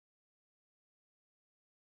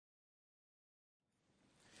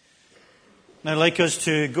Now, I'd like us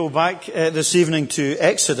to go back this evening to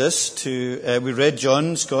Exodus. We read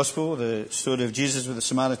John's Gospel, the story of Jesus with the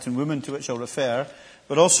Samaritan woman, to which I'll refer.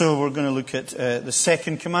 But also we're going to look at the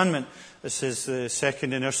second commandment. This is the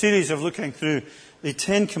second in our series of looking through the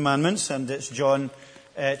Ten Commandments, and it's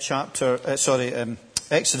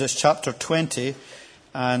Exodus chapter 20,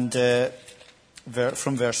 and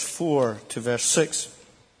from verse 4 to verse 6.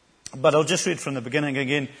 But I'll just read from the beginning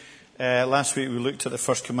again. Last week we looked at the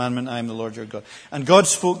first commandment, I am the Lord your God. And God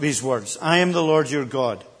spoke these words, I am the Lord your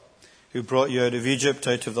God, who brought you out of Egypt,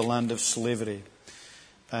 out of the land of slavery.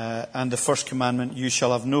 And the first commandment, you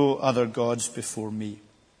shall have no other gods before me.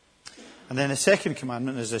 And then the second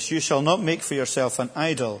commandment is this, you shall not make for yourself an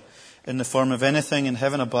idol in the form of anything in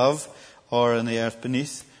heaven above, or in the earth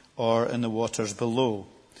beneath, or in the waters below.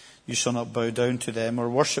 You shall not bow down to them or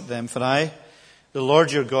worship them, for I, the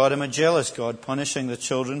Lord your God, am a jealous God, punishing the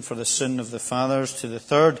children for the sin of the fathers to the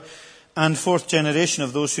third and fourth generation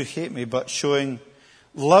of those who hate me, but showing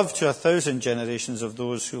love to 1,000 generations of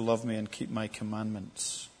those who love me and keep my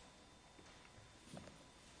commandments.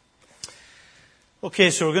 Okay,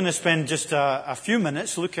 so we're going to spend just a few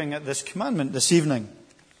minutes looking at this commandment this evening.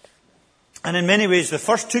 And in many ways, the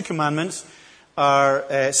first two commandments are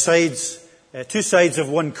two sides of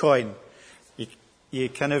one coin. You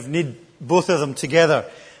kind of need both of them together,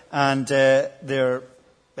 and they're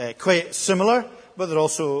quite similar, but they're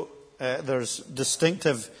also there's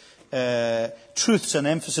distinctive truths and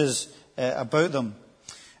emphasis about them.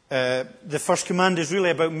 The first command is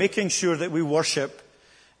really about making sure that we worship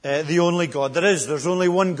the only God there is. There's only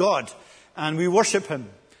one God, and we worship Him,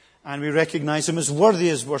 and we recognize Him as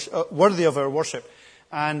worthy of our worship,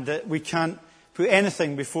 and that we can't put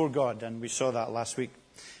anything before God, and we saw that last week.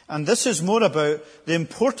 And this is more about the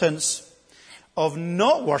importance of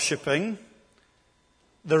not worshipping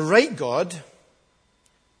the right God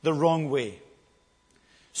the wrong way.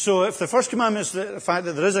 So if the first commandment is the fact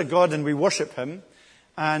that there is a God and we worship Him,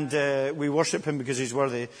 and we worship Him because He's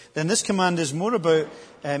worthy, then this command is more about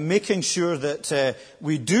making sure that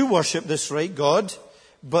we do worship this right God,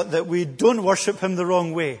 but that we don't worship Him the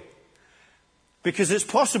wrong way. Because it's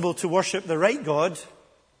possible to worship the right God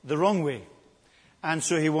the wrong way. And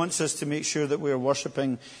so He wants us to make sure that we are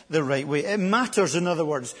worshipping the right way. It matters, in other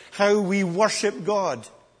words, how we worship God.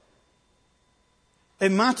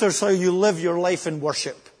 It matters how you live your life in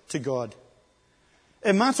worship to God.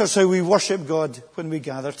 It matters how we worship God when we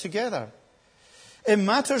gather together. It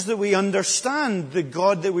matters that we understand the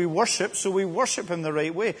God that we worship, so we worship Him the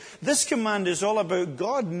right way. This command is all about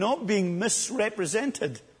God not being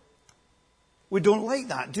misrepresented. We don't like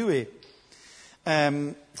that, do we?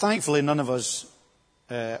 Thankfully, none of us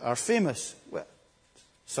are famous. Well,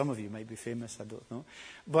 some of you might be famous, I don't know.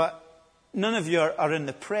 But none of you are in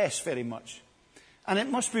the press very much. And it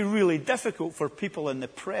must be really difficult for people in the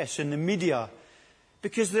press, in the media,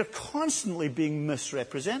 because they're constantly being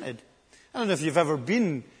misrepresented. I don't know if you've ever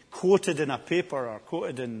been quoted in a paper or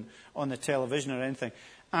quoted on the television or anything,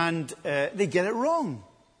 and they get it wrong.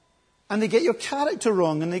 And they get your character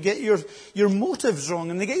wrong, and they get your motives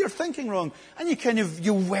wrong, and they get your thinking wrong. And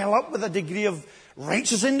you well up with a degree of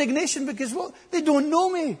righteous indignation because, well, they don't know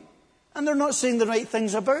me. And they're not saying the right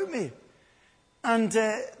things about me. And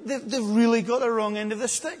they've really got the wrong end of the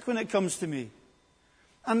stick when it comes to me.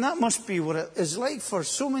 And that must be what it is like for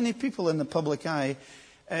so many people in the public eye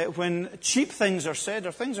when cheap things are said,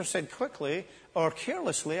 or things are said quickly or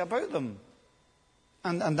carelessly about them.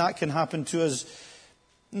 And that can happen to us.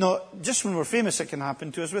 Not just when we're famous, it can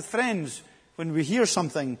happen to us with friends. When we hear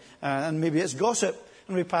something, and maybe it's gossip,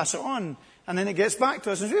 and we pass it on, and then it gets back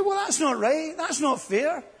to us and say, well, that's not right, that's not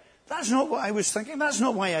fair, that's not what I was thinking, that's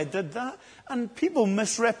not why I did that. And people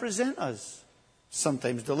misrepresent us.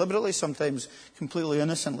 Sometimes deliberately, sometimes completely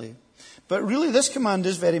innocently. But really, this command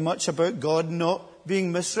is very much about God not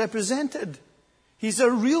being misrepresented. He's a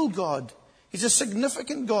real God. He's a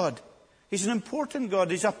significant God. He's an important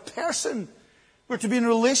God. He's a person. We're to be in a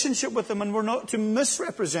relationship with Him, and we're not to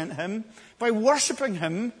misrepresent Him by worshipping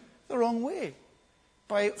Him the wrong way,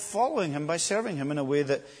 by following Him, by serving Him in a way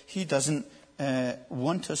that He doesn't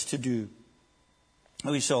want us to do.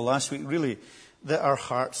 We saw last week, really, that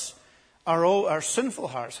our sinful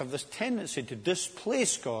hearts have this tendency to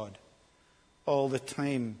displace God all the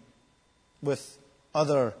time with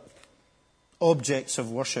other objects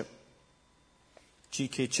of worship.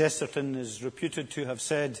 G.K. Chesterton is reputed to have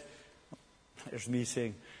said, there's me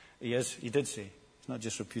saying, he did say, it's not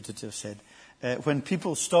just reputed to have said, when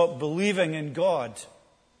people stop believing in God,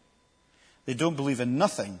 they don't believe in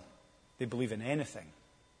nothing, they believe in anything.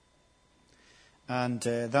 And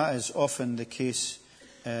that is often the case,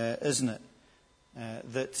 isn't it?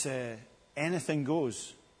 That anything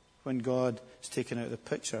goes when God is taken out of the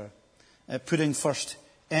picture. Putting first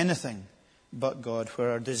anything but God,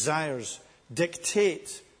 where our desires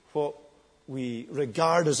dictate what we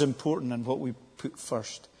regard as important and what we put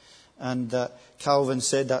first. And Calvin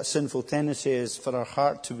said that sinful tendency is for our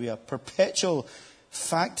heart to be a perpetual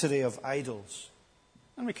factory of idols.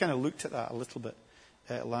 And we kind of looked at that a little bit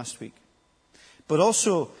last week. But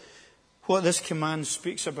also, what this command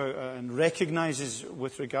speaks about and recognizes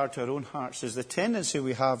with regard to our own hearts is the tendency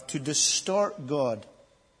we have to distort God.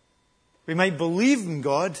 We might believe in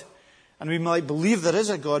God, and we might believe there is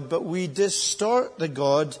a God, but we distort the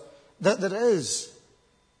God that there is.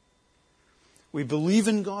 We believe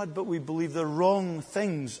in God, but we believe the wrong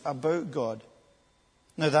things about God.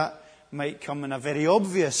 Now that might come in a very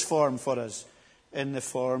obvious form for us, in the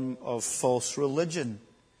form of false religion,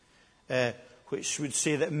 which would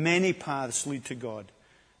say that many paths lead to God.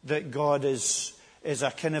 That God is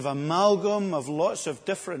a kind of amalgam of lots of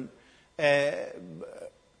different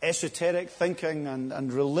esoteric thinking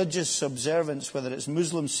and religious observance, whether it's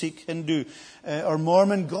Muslim, Sikh, Hindu, or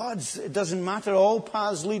Mormon gods. It doesn't matter. All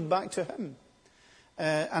paths lead back to Him.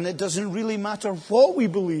 And it doesn't really matter what we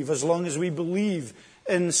believe, as long as we believe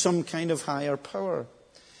in some kind of higher power.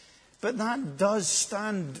 But that does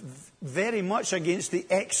stand very much against the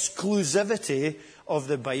exclusivity of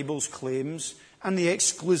the Bible's claims and the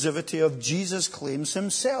exclusivity of Jesus' claims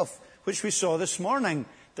Himself, which we saw this morning,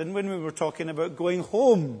 didn't we, when we were talking about going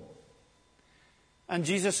home. And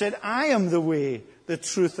Jesus said, I am the way, the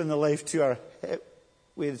truth, and the life to our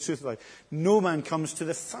way, the truth, and life. No man comes to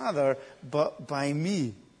the Father but by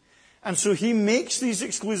me. And so He makes these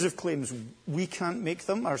exclusive claims. We can't make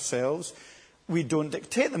them ourselves. We don't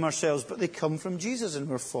dictate them ourselves, but they come from Jesus, and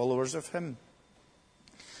we're followers of Him.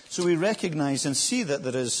 So we recognize and see that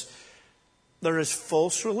there is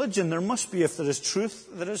false religion. There must be, if there is truth,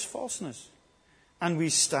 there is falseness. And we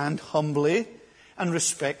stand humbly and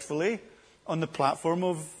respectfully on the platform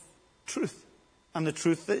of truth, and the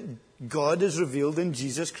truth that God is revealed in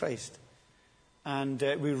Jesus Christ. And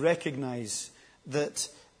we recognize that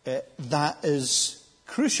that is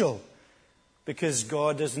crucial, because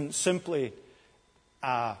God isn't simply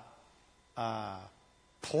a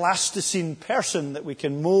plasticine person that we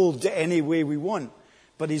can mold any way we want,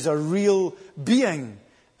 but He's a real being,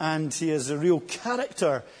 and He is a real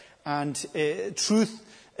character, and truth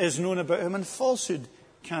is known about Him, and falsehood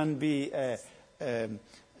can be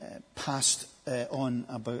passed on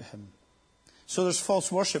about Him. So there's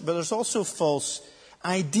false worship, but there's also false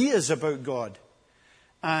ideas about God,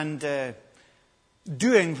 and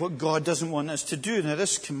doing what God doesn't want us to do. Now,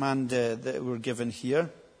 this command that we're given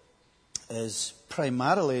here is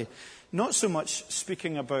primarily not so much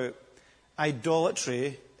speaking about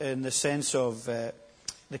idolatry in the sense of the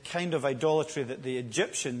kind of idolatry that the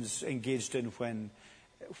Egyptians engaged in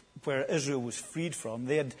where Israel was freed from.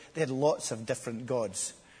 They had lots of different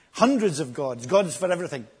gods, hundreds of gods for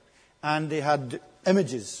everything, and they had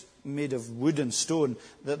images made of wood and stone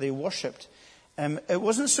that they worshipped. It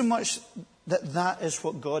wasn't so much that is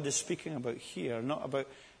what God is speaking about here, not about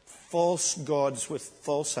false gods with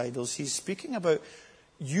false idols. He's speaking about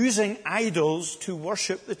using idols to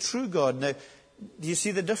worship the true God. Now, do you see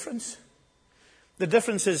the difference? The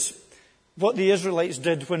difference is what the Israelites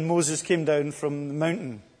did when Moses came down from the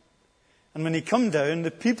mountain. And when he came down,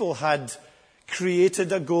 the people had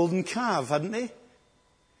created a golden calf, hadn't they?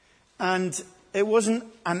 And it wasn't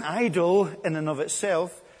an idol in and of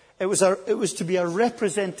itself. It was to be a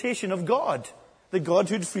representation of God, the God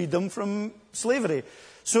who'd freed them from slavery.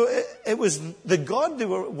 So it was the God they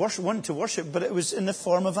were wanting to worship, but it was in the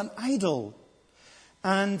form of an idol.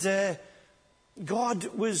 And God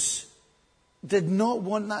did not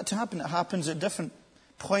want that to happen. It happens at different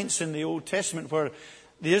points in the Old Testament where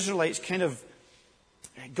the Israelites kind of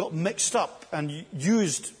got mixed up and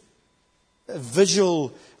used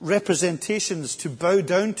visual representations to bow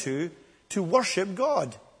down to worship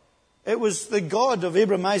God. It was the God of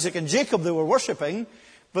Abraham, Isaac, and Jacob they were worshipping,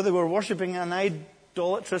 but they were worshipping an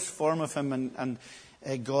idolatrous form of Him,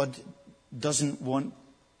 and God doesn't want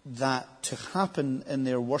that to happen in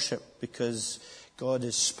their worship, because God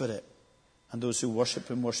is spirit, and those who worship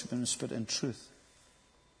Him in spirit and truth.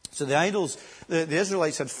 So the idols, the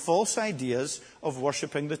Israelites had false ideas of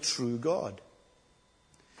worshipping the true God.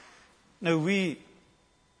 Now we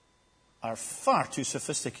are far too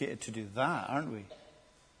sophisticated to do that, aren't we?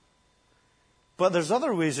 But there's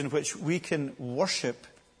other ways in which we can worship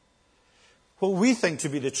what we think to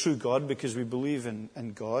be the true God, because we believe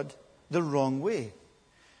in God, the wrong way.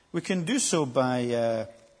 We can do so by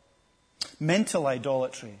mental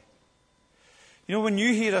idolatry. You know, when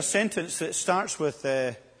you hear a sentence that starts with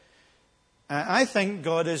I think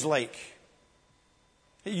God is like.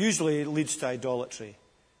 It usually leads to idolatry.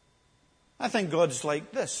 I think God's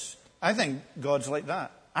like this. I think God's like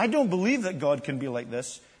that. I don't believe that God can be like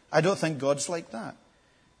this. I don't think God's like that.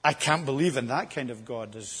 I can't believe in that kind of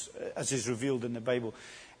God as is revealed in the Bible.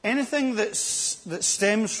 Anything that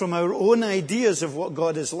stems from our own ideas of what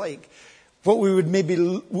God is like, what we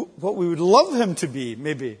would love him to be,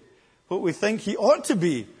 maybe, what we think he ought to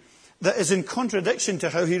be, that is in contradiction to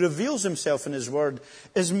how he reveals himself in his word,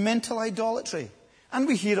 is mental idolatry. And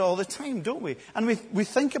we hear it all the time, don't we? And we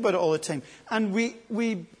think about it all the time. And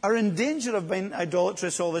we are in danger of being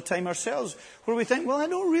idolatrous all the time ourselves, where we think, well, I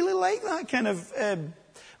don't really like that kind of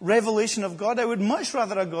revelation of God. I would much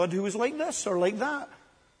rather a God who was like this or like that.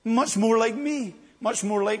 Much more like me. Much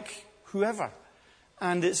more like whoever.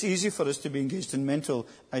 And it's easy for us to be engaged in mental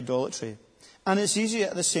idolatry. And it's easy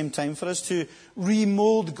at the same time for us to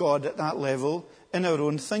remold God at that level in our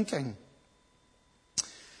own thinking.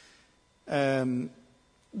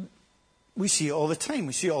 We see it all the time.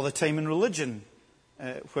 We see it all the time in religion,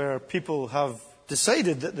 where people have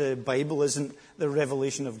decided that the Bible isn't the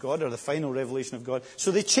revelation of God or the final revelation of God.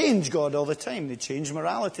 So they change God all the time. They change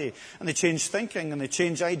morality, and they change thinking, and they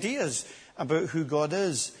change ideas about who God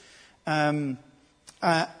is. And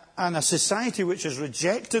a society which has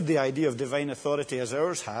rejected the idea of divine authority as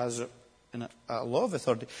ours has, in a law of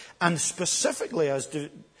authority, and specifically has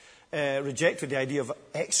rejected the idea of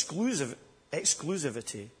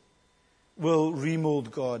exclusivity, will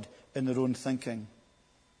remold God in their own thinking.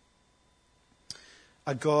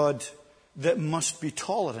 A God that must be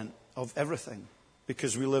tolerant of everything,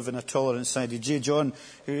 because we live in a tolerant society. J. John,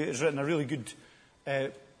 who has written a really good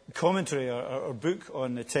commentary or book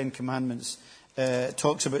on the Ten Commandments,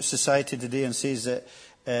 talks about society today and says that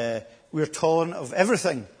we're tolerant of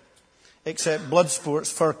everything except blood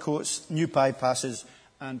sports, fur coats, new pie passes,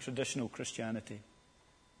 and traditional Christianity.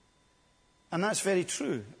 And that's very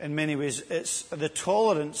true in many ways. It's the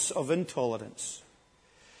tolerance of intolerance.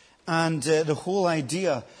 And the whole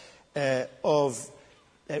idea of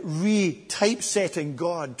re-typesetting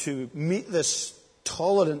God to meet this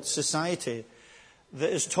tolerant society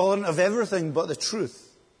that is tolerant of everything but the truth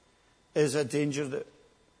is a danger that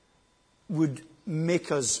would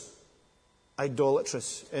make us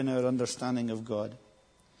idolatrous in our understanding of God.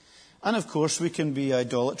 And of course, we can be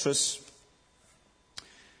idolatrous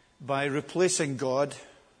by replacing God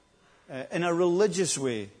in a religious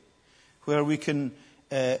way, where we can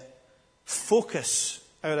focus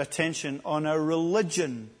our attention on our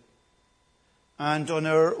religion and on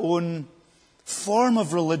our own form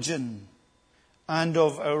of religion and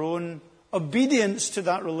of our own obedience to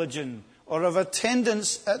that religion or of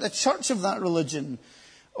attendance at the church of that religion.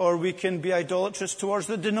 Or we can be idolatrous towards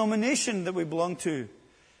the denomination that we belong to,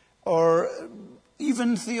 or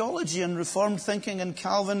even theology and Reformed thinking and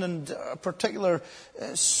Calvin and a particular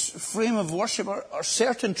frame of worship are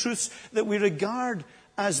certain truths that we regard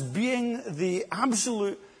as being the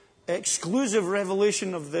absolute exclusive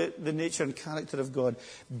revelation of the nature and character of God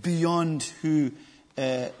beyond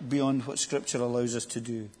what Scripture allows us to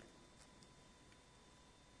do.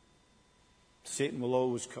 Satan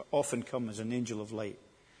will often come as an angel of light.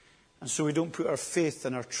 And so we don't put our faith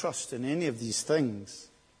and our trust in any of these things.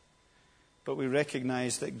 But we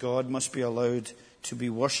recognize that God must be allowed to be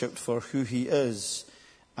worshipped for who he is,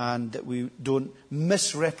 and that we don't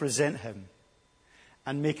misrepresent him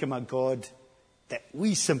and make him a God that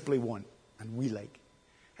we simply want and we like.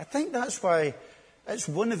 I think that's why, it's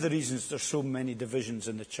one of the reasons there's so many divisions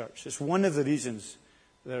in the church. It's one of the reasons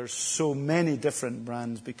there's so many different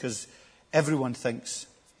brands, because everyone thinks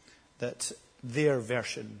that their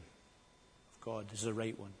version of God is the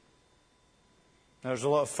right one. There's a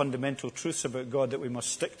lot of fundamental truths about God that we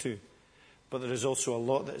must stick to, but there is also a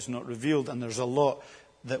lot that is not revealed, and there's a lot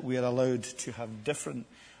that we are allowed to have different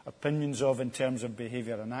opinions of in terms of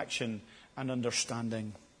behavior and action and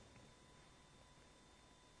understanding.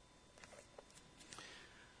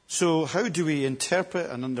 So how do we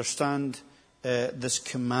interpret and understand this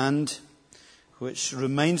command, which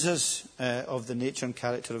reminds us of the nature and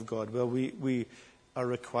character of God? Well, we are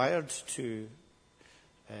required to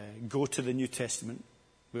go to the New Testament.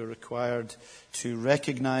 We're required to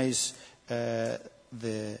recognize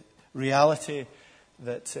the reality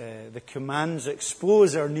that the commands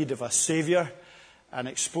expose our need of a Saviour and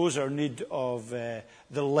expose our need of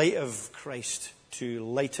the light of Christ to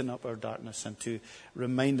lighten up our darkness and to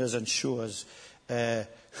remind us and show us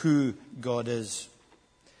who God is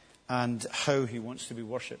and how he wants to be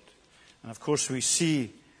worshipped. And of course we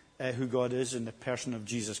see who God is in the person of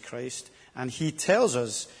Jesus Christ. And he tells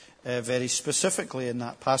us very specifically in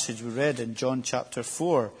that passage we read in John chapter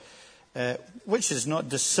 4 which is not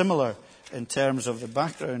dissimilar in terms of the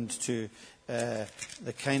background to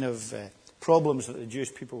the kind of problems that the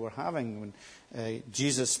Jewish people were having when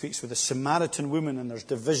Jesus speaks with a Samaritan woman, and there's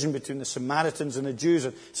division between the Samaritans and the Jews.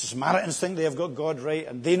 And the Samaritans think they have got God right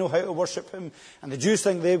and they know how to worship him, and the Jews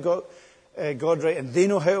think they've got God right and they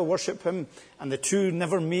know how to worship him, and the two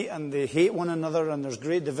never meet and they hate one another, and there's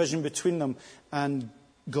great division between them. And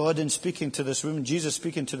God, in speaking to this woman, Jesus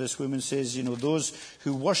speaking to this woman, says, those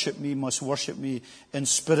who worship me must worship me in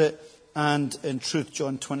spirit and in truth.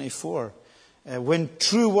 John 24. When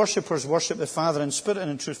true worshippers worship the Father in spirit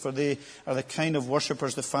and in truth, for they are the kind of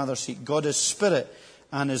worshippers the Father seeks. God is spirit,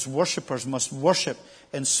 and his worshippers must worship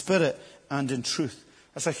in spirit and in truth.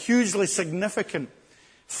 That's a hugely significant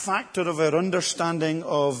factor of our understanding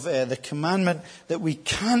of the commandment that we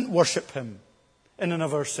can't worship him in and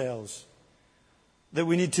of ourselves. That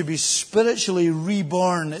we need to be spiritually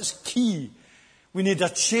reborn. It's key. We need a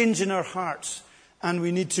change in our hearts. And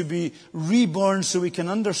we need to be reborn so we can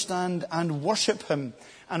understand and worship him.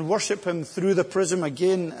 And worship him through the prism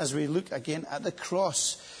again as we look again at the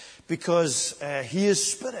cross. Because he is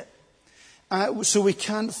spirit. So we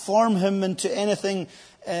can't form him into anything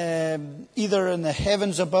either in the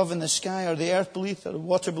heavens above in the sky or the earth beneath or the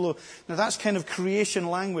water below. Now that's kind of creation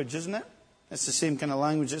language, isn't it? It's the same kind of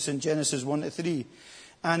language that's in Genesis 1-3.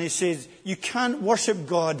 And he says, you can't worship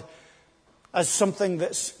God as something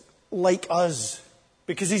that's like us.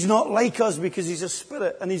 Because he's not like us, because he's a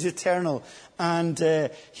spirit and he's eternal. And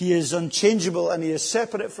he is unchangeable and he is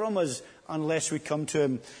separate from us unless we come to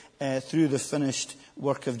him through the finished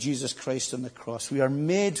work of Jesus Christ on the cross. We are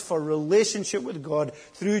made for relationship with God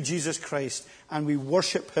through Jesus Christ. And we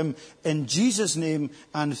worship him in Jesus' name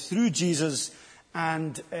and through Jesus.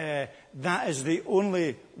 And that is the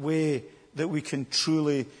only way that we can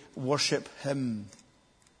truly worship him.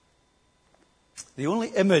 The only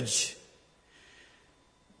image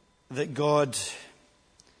that God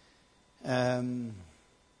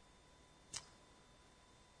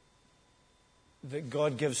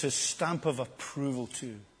gives his stamp of approval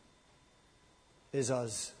to is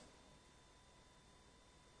us.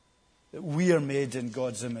 That we are made in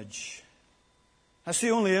God's image. That's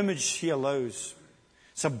the only image he allows.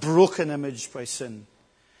 It's a broken image by sin,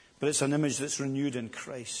 but it's an image that's renewed in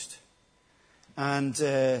Christ. And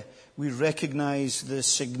we recognize the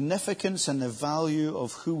significance and the value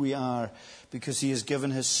of who we are because he has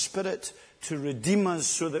given his Spirit to redeem us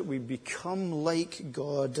so that we become like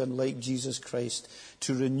God and like Jesus Christ,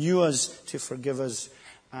 to renew us, to forgive us,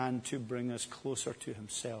 and to bring us closer to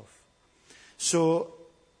himself. So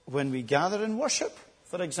when we gather in worship,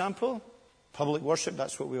 for example, public worship,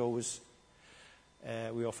 that's what we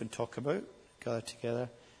often talk about, gather together,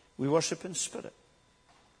 we worship in spirit.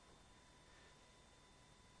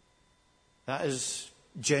 That is,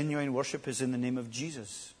 genuine worship is in the name of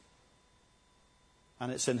Jesus.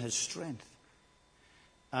 And it's in his strength.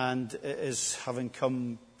 And it is having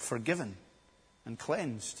come forgiven and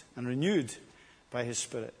cleansed and renewed by his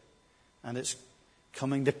Spirit. And it's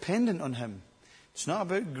coming dependent on him. It's not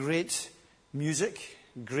about great music,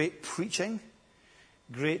 great preaching,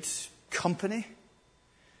 great company.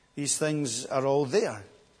 These things are all there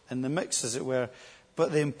in the mix, as it were.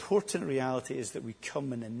 But the important reality is that we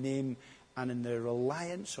come in the name and in the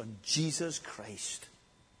reliance on Jesus Christ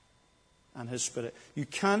and his Spirit. You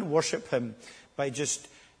can't worship him by just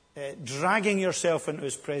dragging yourself into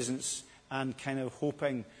his presence and kind of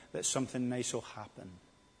hoping that something nice will happen.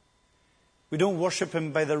 We don't worship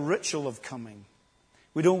him by the ritual of coming.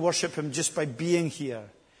 We don't worship him just by being here.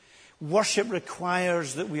 Worship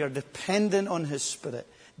requires that we are dependent on his Spirit,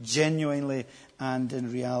 genuinely and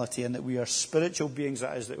in reality, and that we are spiritual beings,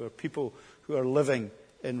 that is, that we're people who are living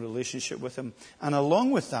in relationship with him. And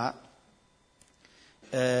along with that,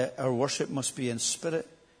 our worship must be in spirit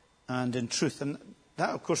and in truth. And that,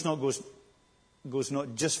 of course, goes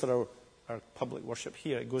not just for our public worship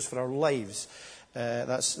here. It goes for our lives.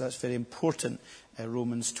 That's very important.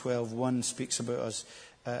 Romans 12:1 speaks about us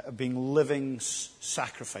being living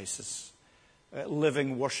sacrifices,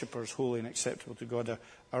 living worshippers, holy and acceptable to God.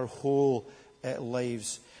 Our whole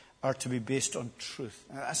lives are to be based on truth.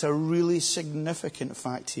 That's a really significant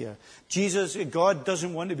fact here. God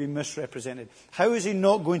doesn't want to be misrepresented. How is he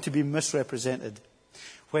not going to be misrepresented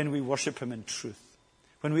when we worship him in truth?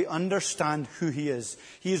 When we understand who he is.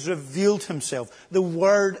 He has revealed himself. The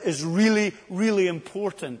word is really, really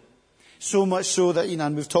important. So much so that,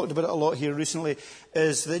 and we've talked about it a lot here recently,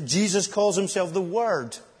 is that Jesus calls himself the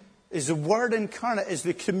Word is the Word incarnate, is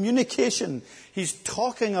the communication. He's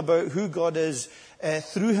talking about who God is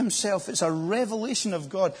through himself. It's a revelation of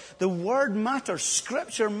God. The Word matters.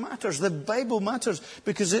 Scripture matters. The Bible matters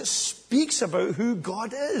because it speaks about who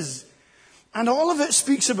God is. And all of it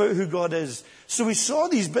speaks about who God is. So we saw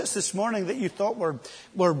these bits this morning that you thought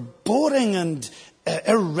were boring and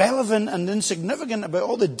irrelevant and insignificant about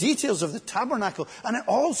all the details of the tabernacle. And it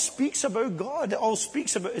all speaks about God. It all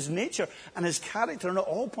speaks about his nature and his character. And it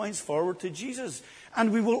all points forward to Jesus.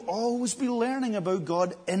 And we will always be learning about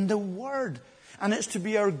God in the Word. And it's to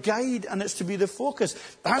be our guide, and it's to be the focus.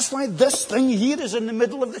 That's why this thing here is in the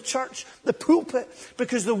middle of the church, the pulpit,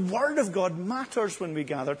 because the Word of God matters when we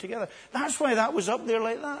gather together. That's why that was up there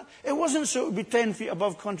like that. It wasn't so it would be 10 feet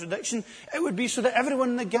above contradiction. It would be so that everyone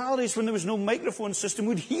in the galleries, when there was no microphone system,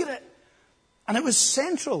 would hear it. And it was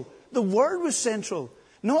central. The Word was central.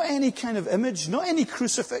 Not any kind of image, not any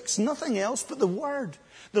crucifix, nothing else but the Word.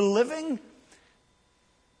 The living,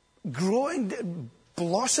 growing,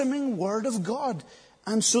 blossoming Word of God.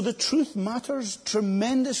 And so the truth matters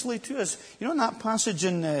tremendously to us. You know, in that passage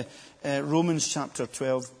in Romans chapter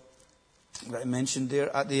 12 that I mentioned there,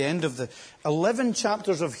 at the end of the 11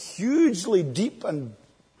 chapters of hugely deep and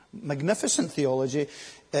magnificent theology,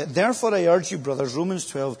 therefore I urge you, brothers, Romans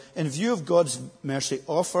 12, in view of God's mercy,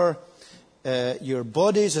 offer your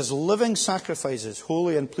bodies as living sacrifices,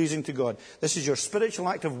 holy and pleasing to God. This is your spiritual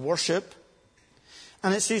act of worship.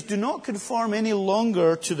 And it says, do not conform any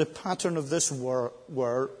longer to the pattern of this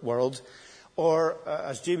world, or,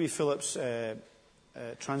 as J.B. Phillips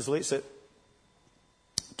translates it,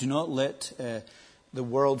 do not let the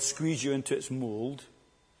world squeeze you into its mold.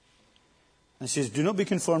 And it says, do not be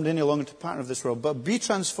conformed any longer to the pattern of this world, but be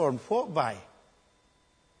transformed. What by?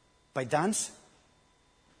 By dance?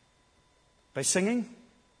 By singing?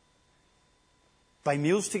 By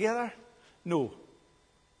meals together? No.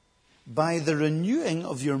 By the renewing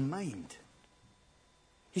of your mind.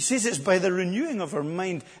 He says it's by the renewing of our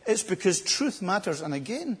mind. It's because truth matters. And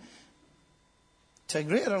again, to a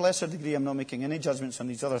greater or lesser degree, I'm not making any judgments on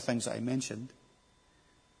these other things that I mentioned.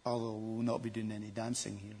 Although we will not be doing any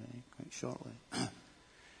dancing here quite shortly.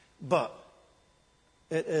 But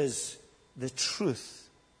it is the truth,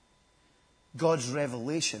 God's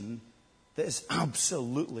revelation, that is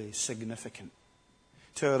absolutely significant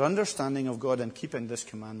to our understanding of God and keeping this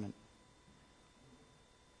commandment.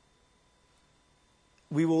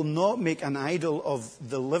 We will not make an idol of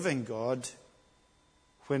the living God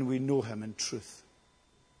when we know him in truth.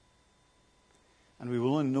 And we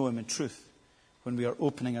will only know him in truth when we are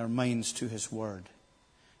opening our minds to his word.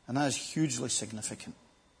 And that is hugely significant.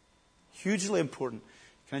 Hugely important.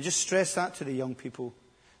 Can I just stress that to the young people?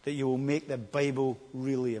 That you will make the Bible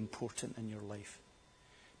really important in your life.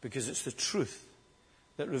 Because it's the truth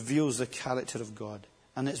that reveals the character of God.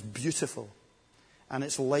 And it's beautiful. And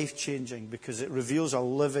it's life-changing because it reveals a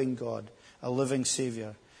living God, a living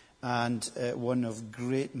Savior, and one of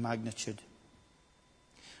great magnitude.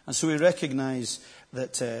 And so we recognize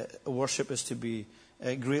that worship is to be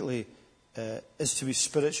is to be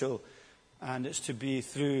spiritual, and it's to be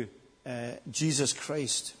through Jesus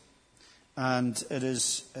Christ. And it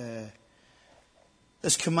is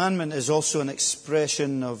this commandment is also an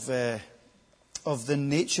expression of the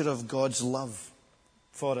nature of God's love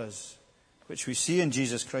for us, which we see in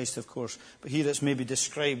Jesus Christ, of course, but here it's maybe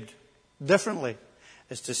described differently.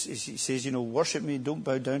 He says, worship me, don't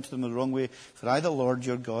bow down to them the wrong way, for I, the Lord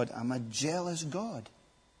your God, am a jealous God.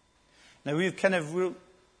 Now we've it's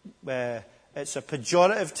a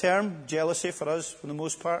pejorative term, jealousy, for us, for the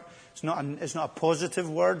most part. It's not a positive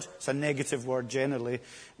word, it's a negative word generally.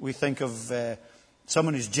 We think of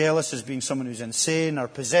someone who's jealous as being someone who's insane or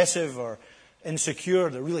possessive or insecure.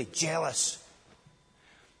 They're really jealous.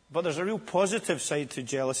 But there's a real positive side to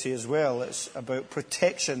jealousy as well. It's about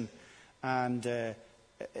protection, and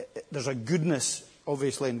there's a goodness,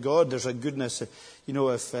 obviously, in God. There's a goodness.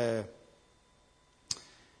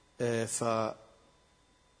 If a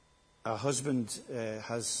husband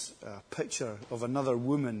has a picture of another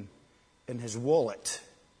woman in his wallet,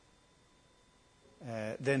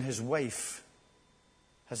 then his wife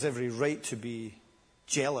has every right to be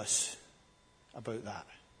jealous about that.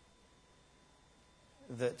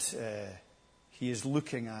 That he is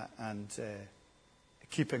looking at and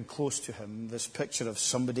keeping close to him this picture of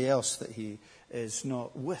somebody else that he is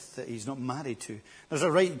not with, that he's not married to. There's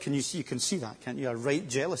a right, you can see that, can't you? A right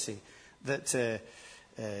jealousy that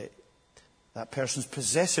that person's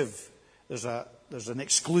possessive. There's an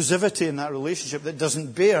exclusivity in that relationship that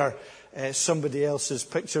doesn't bear somebody else's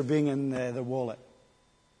picture being in their wallet.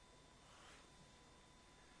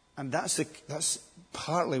 And that's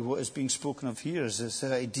partly what is being spoken of here, is this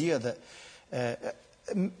idea that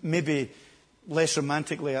maybe less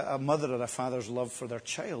romantically, a mother or a father's love for their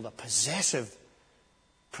child, a possessive,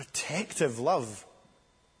 protective love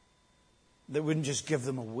that wouldn't just give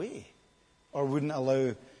them away or wouldn't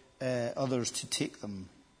allow others to take them.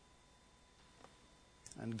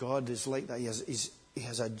 And God is like that. He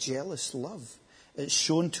has a jealous love. It's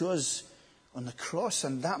shown to us on the cross,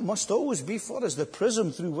 and that must always be for us the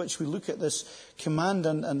prism through which we look at this command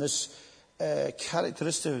and this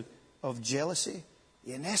characteristic of jealousy.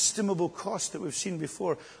 The inestimable cost that we've seen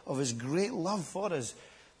before of His great love for us.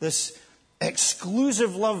 This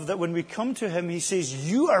exclusive love that when we come to Him, He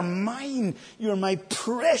says, you are mine. You are my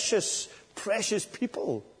precious, precious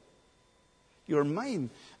people. You're mine.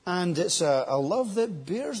 And it's a love that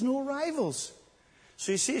bears no rivals.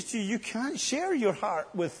 So He says to you, you can't share your heart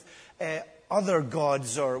with other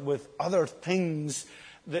gods or with other things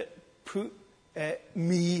that put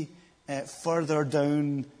me further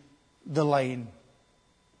down the line.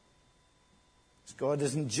 God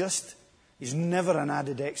isn't just, He's never an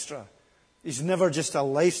added extra. He's never just a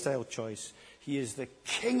lifestyle choice. He is the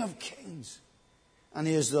King of Kings. And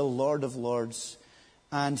He is the Lord of Lords.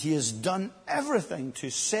 And He has done everything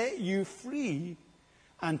to set you free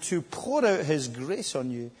and to pour out His grace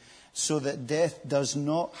on you so that death does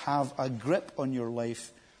not have a grip on your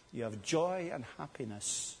life. You have joy and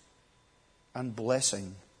happiness and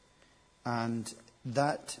blessing. And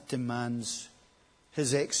that demands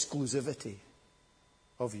His exclusivity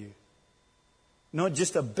of you. Not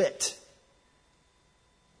just a bit.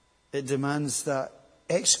 It demands that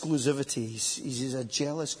exclusivity. He's a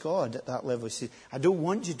jealous God at that level. He says, I don't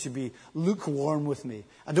want you to be lukewarm with me.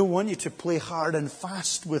 I don't want you to play hard and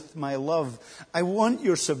fast with my love. I want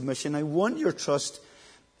your submission. I want your trust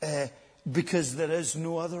because there is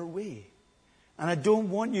no other way. And I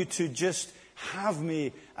don't want you to just have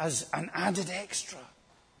me as an added extra,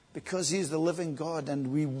 because He's the living God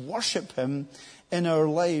and we worship Him in our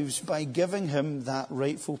lives by giving Him that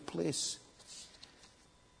rightful place.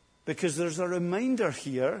 Because there's a reminder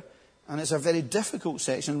here, and it's a very difficult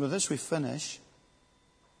section, with this we finish.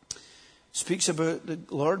 Speaks about the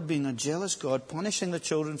Lord being a jealous God, punishing the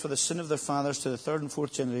children for the sin of their fathers to the third and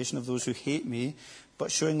fourth generation of those who hate me,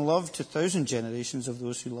 but showing love to 1,000 generations of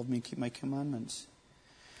those who love me and keep my commandments.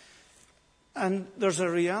 And there's a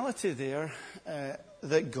reality there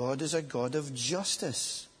that God is a God of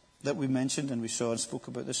justice that we mentioned and we saw and spoke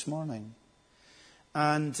about this morning.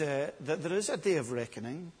 And that there is a day of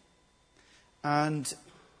reckoning. And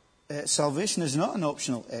salvation is not an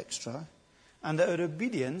optional extra. And that our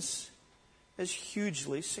obedience is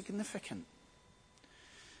hugely significant.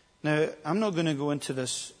 Now, I'm not going to go into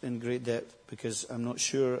this in great depth because I'm not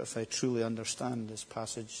sure if I truly understand this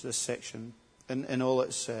passage, this section, in all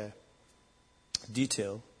its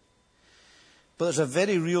detail. But there's a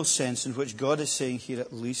very real sense in which God is saying here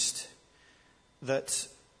at least that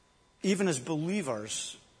even as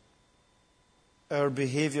believers, our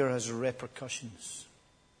behavior has repercussions.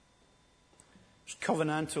 There's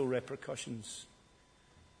covenantal repercussions.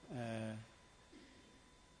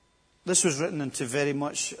 This was written into very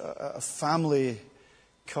much a family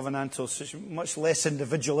covenantal situation, much less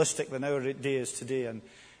individualistic than our day is today.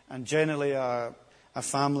 And generally a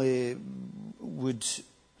family would,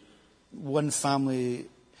 one family,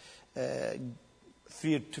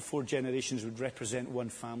 3 to 4 generations would represent one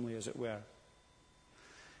family, as it were.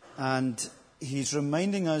 And he's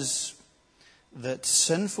reminding us that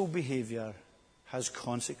sinful behavior has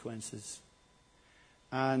consequences.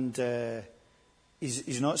 And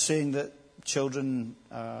he's not saying that children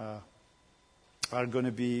are going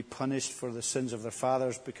to be punished for the sins of their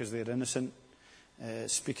fathers because they're innocent.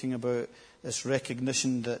 Speaking about this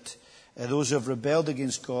recognition that those who have rebelled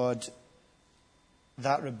against God,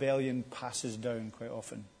 that rebellion passes down quite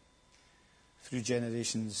often through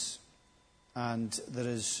generations. And there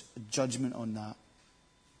is judgment on that.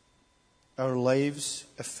 Our lives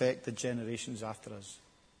affect the generations after us.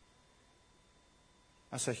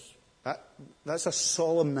 That's a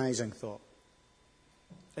solemnizing thought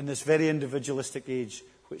in this very individualistic age,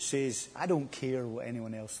 which says, I don't care what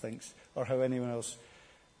anyone else thinks or how anyone else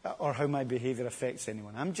or how my behavior affects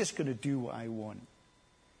anyone. I'm just going to do what I want.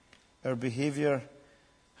 Our behavior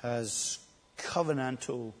has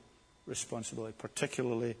covenantal responsibility,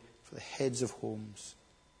 particularly for the heads of homes,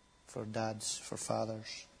 for dads, for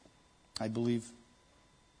fathers, I believe.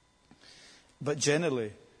 But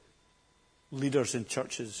generally, leaders in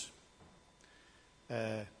churches,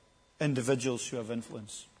 individuals who have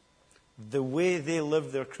influence, the way they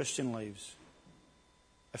live their Christian lives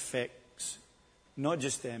affects not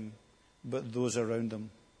just them, but those around them.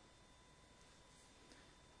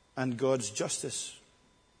 And God's justice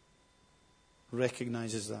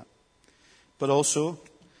recognizes that. But also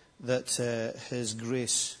that his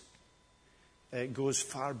grace goes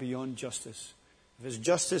far beyond justice. If his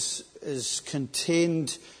justice is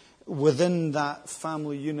contained within that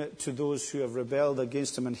family unit to those who have rebelled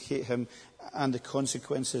against him and hate him, and the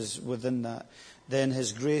consequences within that, then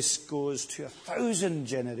his grace goes to 1,000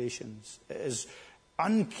 generations. It is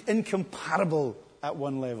incomparable at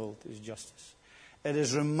one level to his justice. It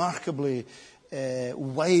is remarkably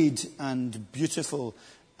wide and beautiful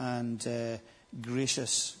and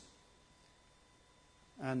gracious.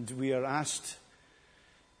 And we are asked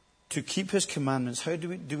to keep his commandments. How do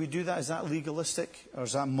we do that? Is that legalistic or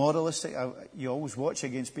is that moralistic? You always watch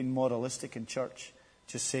against being moralistic in church.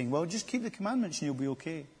 Just saying, well, just keep the commandments and you'll be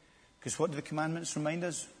okay. Because what do the commandments remind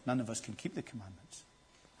us? None of us can keep the commandments.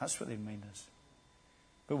 That's what they remind us.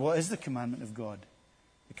 But what is the commandment of God?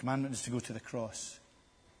 The commandment is to go to the cross.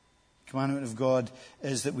 The commandment of God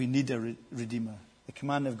is that we need a Redeemer. The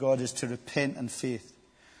command of God is to repent in faith.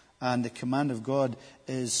 And the command of God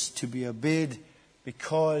is to be obeyed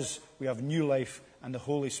because we have new life and the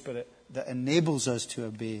Holy Spirit that enables us to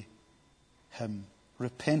obey him.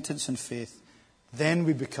 Repentance and faith. Then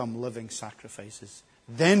we become living sacrifices.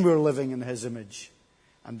 Then we're living in his image.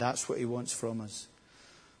 And that's what he wants from us.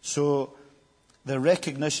 So the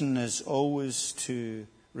recognition is always to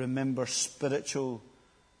remember spiritual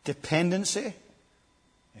dependency.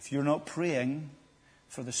 If you're not praying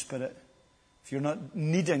for the Spirit, if you're not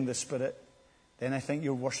needing the Spirit, then I think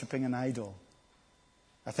you're worshipping an idol.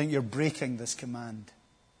 I think you're breaking this command.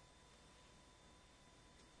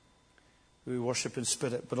 We worship in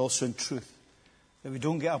spirit, but also in truth. That we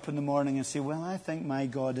don't get up in the morning and say, well, I think my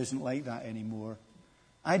God isn't like that anymore.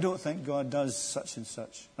 I don't think God does such and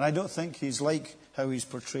such. And I don't think he's like how he's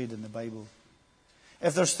portrayed in the Bible.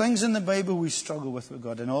 If there's things in the Bible we struggle with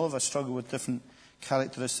God, and all of us struggle with different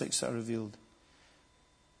characteristics that are revealed,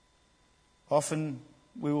 often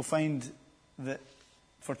we will find that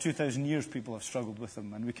for 2,000 years people have struggled with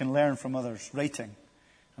them, and we can learn from others writing,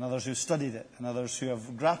 and others who studied it, and others who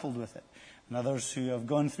have grappled with it, and others who have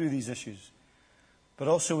gone through these issues. But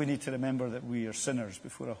also we need to remember that we are sinners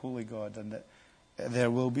before a holy God, and that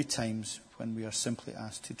there will be times when we are simply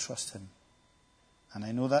asked to trust him. And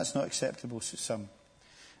I know that's not acceptable to some,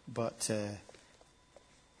 but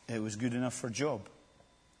it was good enough for Job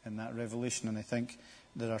in that revelation. And I think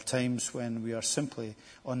there are times when we are simply,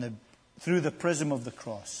 through the prism of the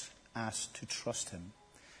cross, asked to trust him,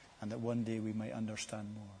 and that one day we might understand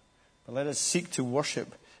more. But let us seek to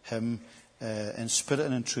worship him in spirit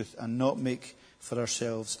and in truth, and not make for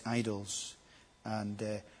ourselves idols,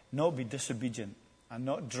 and not be disobedient, and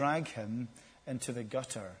not drag him into the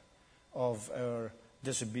gutter of our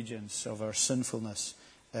disobedience, of our sinfulness,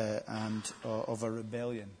 and of our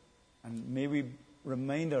rebellion. And may we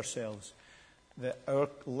remind ourselves that our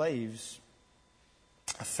lives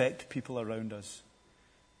affect people around us.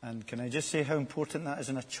 And can I just say how important that is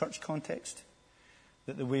in a church context?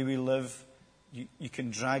 That the way we live, you can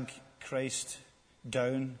drag Christ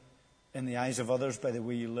down in the eyes of others by the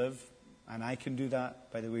way you live. And I can do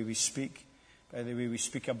that by the way we speak, by the way we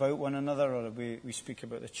speak about one another, or the way we speak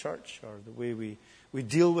about the church, or the way we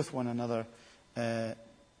deal with one another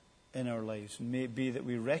in our lives. And may it be that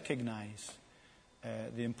we recognize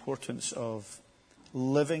the importance of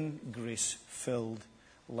living grace-filled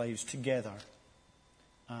lives together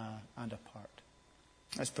and apart.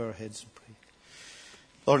 Let's bow our heads and pray.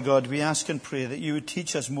 Lord God, we ask and pray that you would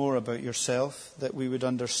teach us more about yourself, that we would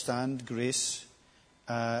understand grace,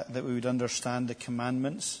 that we would understand the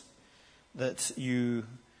commandments, that you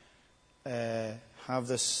have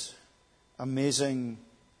this amazing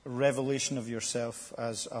revelation of yourself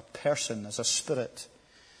as a person, as a spirit,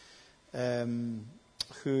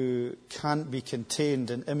 who can't be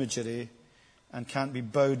contained in imagery and can't be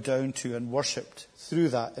bowed down to and worshipped through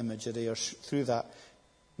that imagery or through that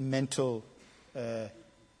mental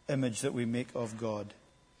image that we make of God.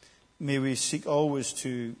 May we seek always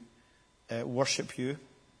to worship you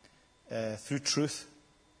through truth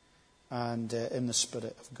and in the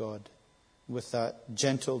Spirit of God, with that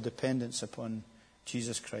gentle dependence upon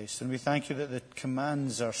Jesus Christ. And we thank you that the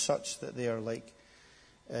commands are such that they are like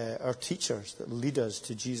our teachers that lead us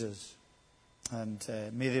to Jesus. And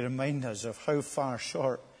may they remind us of how far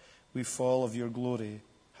short we fall of your glory,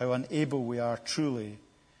 how unable we are truly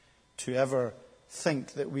to ever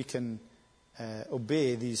think that we can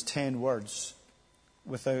obey these 10 words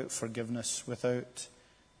without forgiveness, without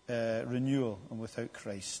renewal, and without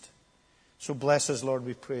Christ. So bless us, Lord,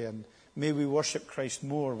 we pray, and may we worship Christ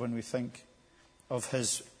more when we think of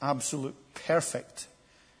his absolute perfect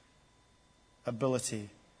ability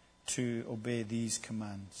to obey these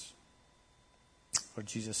commands. For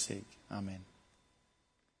Jesus' sake, amen.